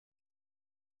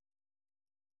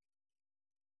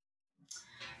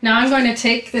Now I'm going to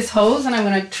take this hose and I'm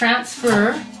going to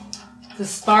transfer the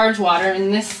sparge water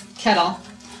in this kettle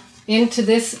into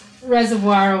this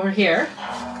reservoir over here.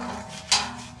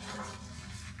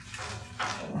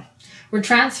 We're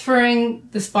transferring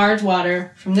the sparge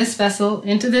water from this vessel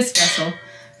into this vessel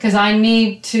because I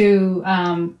need to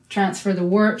transfer the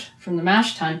wort from the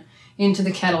mash tun into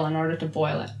the kettle in order to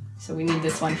boil it. So we need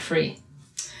this one free.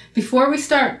 Before we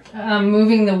start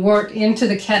moving the wort into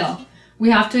the kettle, we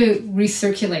have to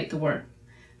recirculate the wort.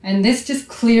 And this just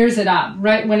clears it up.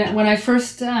 Right when I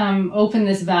first open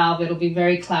this valve, it'll be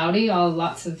very cloudy.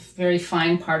 Lots of very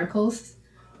fine particles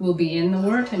will be in the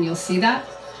wort, and you'll see that.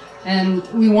 And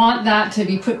we want that to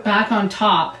be put back on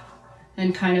top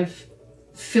and kind of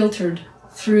filtered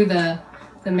through the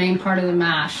main part of the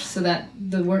mash so that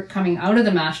the wort coming out of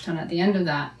the mash tun at the end of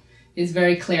that is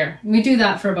very clear. And we do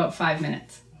that for about 5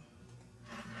 minutes.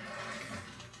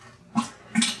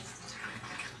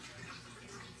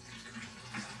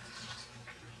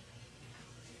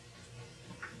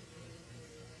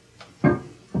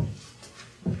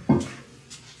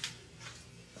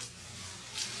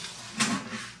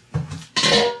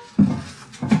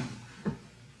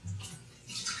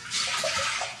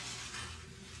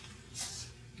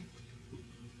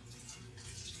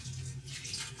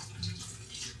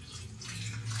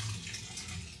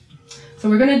 So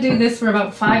we're going to do this for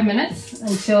about 5 minutes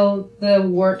until the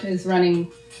wort is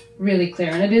running really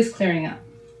clear, and it is clearing up.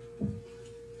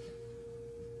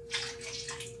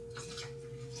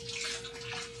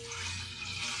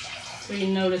 So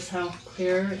you notice how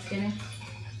clear it's getting.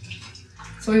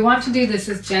 So we want to do this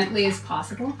as gently as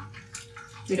possible.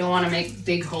 We don't want to make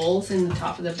big holes in the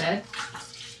top of the bed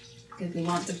because we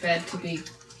want the bed to be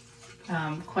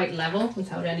quite level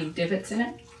without any divots in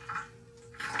it.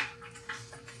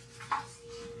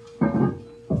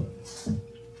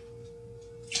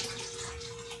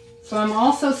 So I'm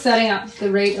also setting up the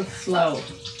rate of flow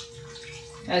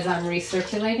as I'm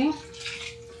recirculating.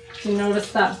 You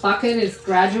notice that bucket is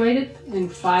graduated in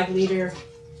 5-liter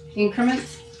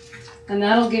increments, and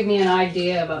that'll give me an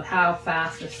idea about how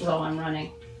fast or slow I'm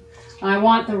running. I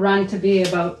want the run to be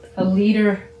about 1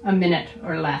 liter a minute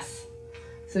or less.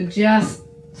 So just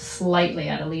slightly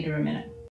at 1 liter a minute.